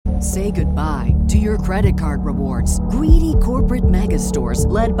Say goodbye to your credit card rewards. Greedy corporate mega stores,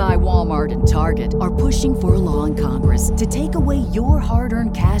 led by Walmart and Target, are pushing for a law in Congress to take away your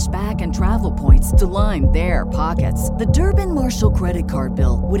hard-earned cash back and travel points to line their pockets. The Durbin-Marshall credit card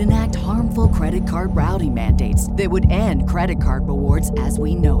bill would enact harmful credit card routing mandates that would end credit card rewards as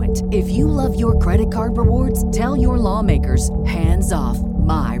we know it. If you love your credit card rewards, tell your lawmakers, hands off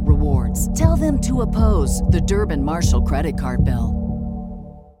my rewards. Tell them to oppose the Durbin-Marshall credit card bill.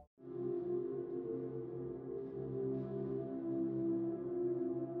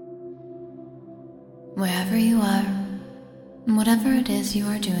 Wherever you are, whatever it is you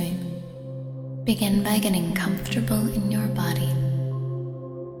are doing, begin by getting comfortable in your body,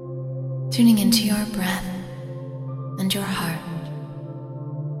 tuning into your breath and your heart,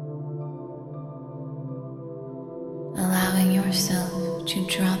 allowing yourself to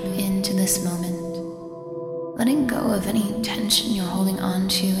drop into this moment, letting go of any tension you're holding on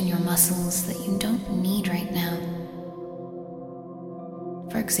to in your muscles that you don't need right now.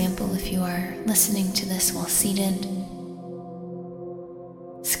 For example, if you are listening to this while seated,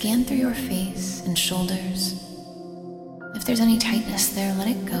 scan through your face and shoulders. If there's any tightness there, let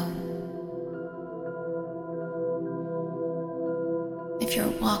it go. If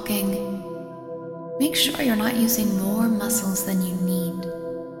you're walking, make sure you're not using more muscles than you need.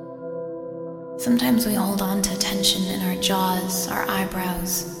 Sometimes we hold on to tension in our jaws, our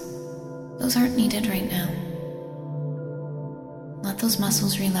eyebrows. Those aren't needed right now. Let those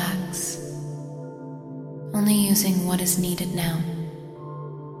muscles relax, only using what is needed now.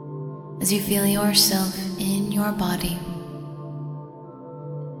 As you feel yourself in your body,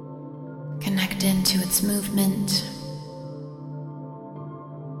 connect into its movement,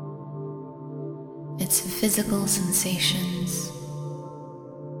 its physical sensations,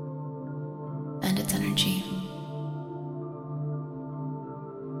 and its energy.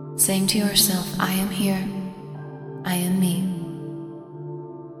 Saying to yourself, I am here, I am me.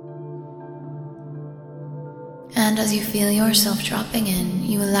 And as you feel yourself dropping in,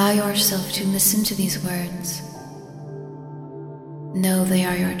 you allow yourself to listen to these words. Know they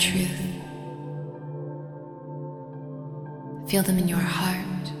are your truth. Feel them in your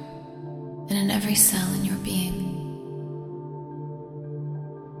heart and in every cell in your being.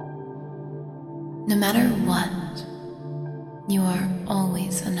 No matter what, you are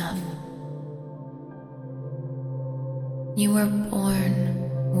always enough. You were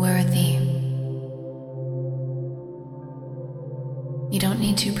born worthy. You don't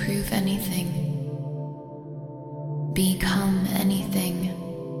need to prove anything, become anything,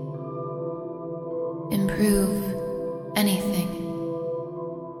 improve anything.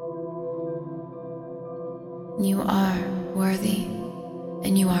 You are worthy,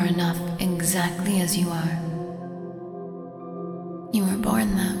 and you are enough exactly as you are. You were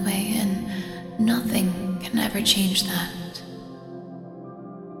born that way, and nothing can ever change that.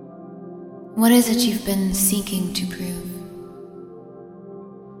 What is it you've been seeking to prove?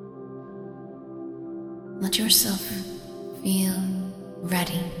 Let yourself feel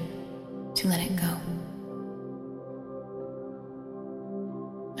ready to let it go.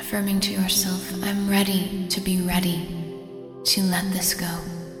 Affirming to yourself, I'm ready to be ready to let this go.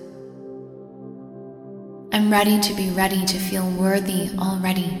 I'm ready to be ready to feel worthy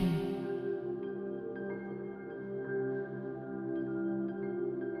already.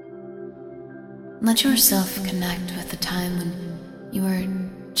 Let yourself connect with the time when you were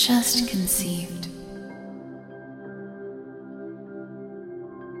just conceived.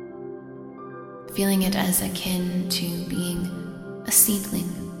 Feeling it as akin to being a seedling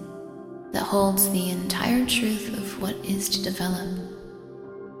that holds the entire truth of what is to develop.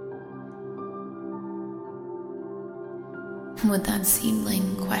 Would that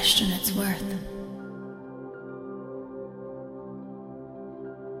seedling question its worth?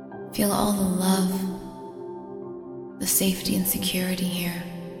 Feel all the love, the safety and security here,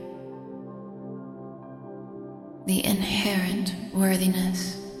 the inherent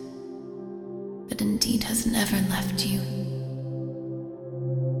worthiness that indeed has never left you.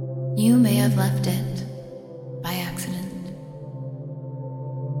 You may have left it by accident,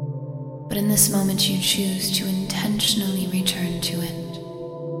 but in this moment you choose to intentionally return to it.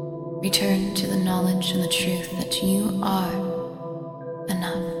 Return to the knowledge and the truth that you are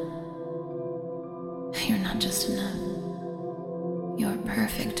enough. You're not just enough. You're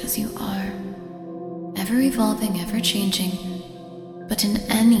perfect as you are, ever evolving, ever changing, but in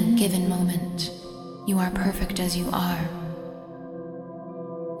any given moment, you are perfect as you are.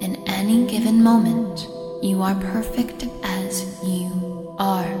 In any given moment, you are perfect as you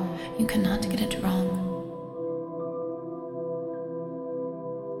are. You cannot get it wrong.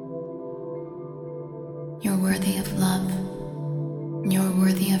 worthy of love. You're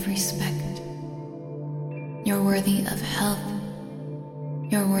worthy of respect. You're worthy of health.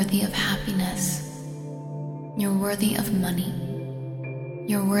 You're worthy of happiness. You're worthy of money.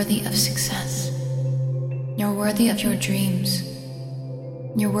 You're worthy of success. You're worthy of your dreams.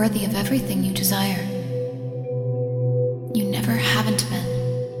 You're worthy of everything you desire. You never haven't been.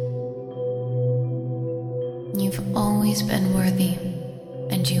 You've always been worthy,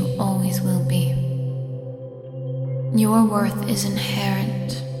 and you always will be. Your worth is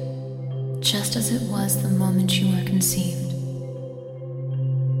inherent, just as it was the moment you were conceived.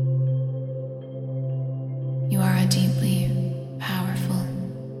 You are a deeply powerful,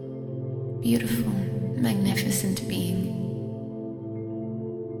 beautiful, magnificent being.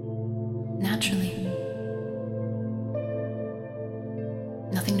 Naturally.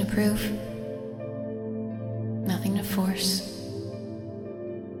 Nothing to prove, nothing to force.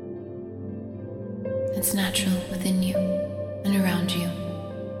 It's natural within you and around you.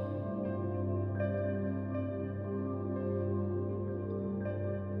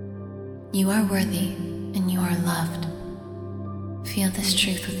 You are worthy and you are loved. Feel this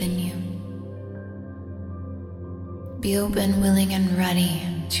truth within you. Be open, willing, and ready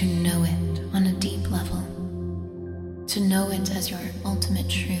to know it on a deep level. To know it as your ultimate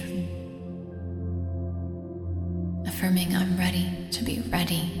truth. Affirming, I'm ready to be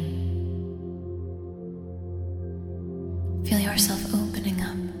ready. Feel yourself opening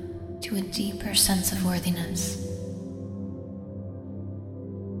up to a deeper sense of worthiness.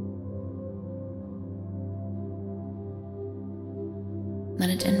 Let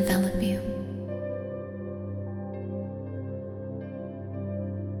it envelop you.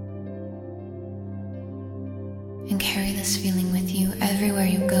 And carry this feeling with you everywhere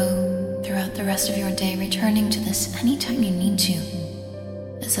you go throughout the rest of your day, returning to this anytime you need to,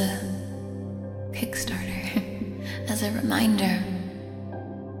 as a Kickstarter, as a reminder.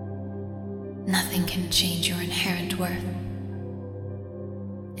 Nothing can change your inherent worth.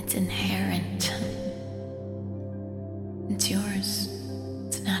 It's inherent. It's yours.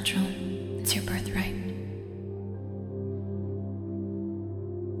 It's natural. It's your birthright.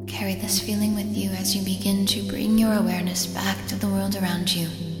 Carry this feeling with you as you begin to bring your awareness back to the world around you.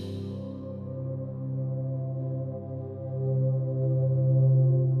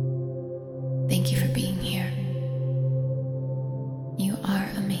 Thank you for being here. You are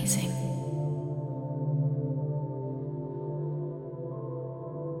amazing.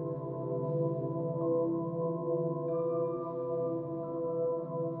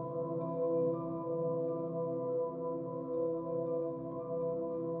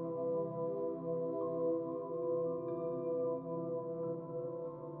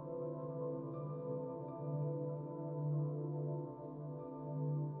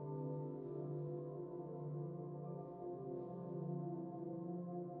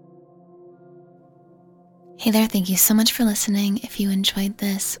 Hey there, thank you so much for listening. If you enjoyed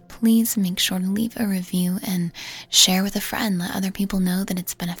this, please make sure to leave a review and share with a friend. Let other people know that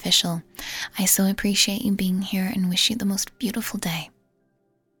it's beneficial. I so appreciate you being here and wish you the most beautiful day.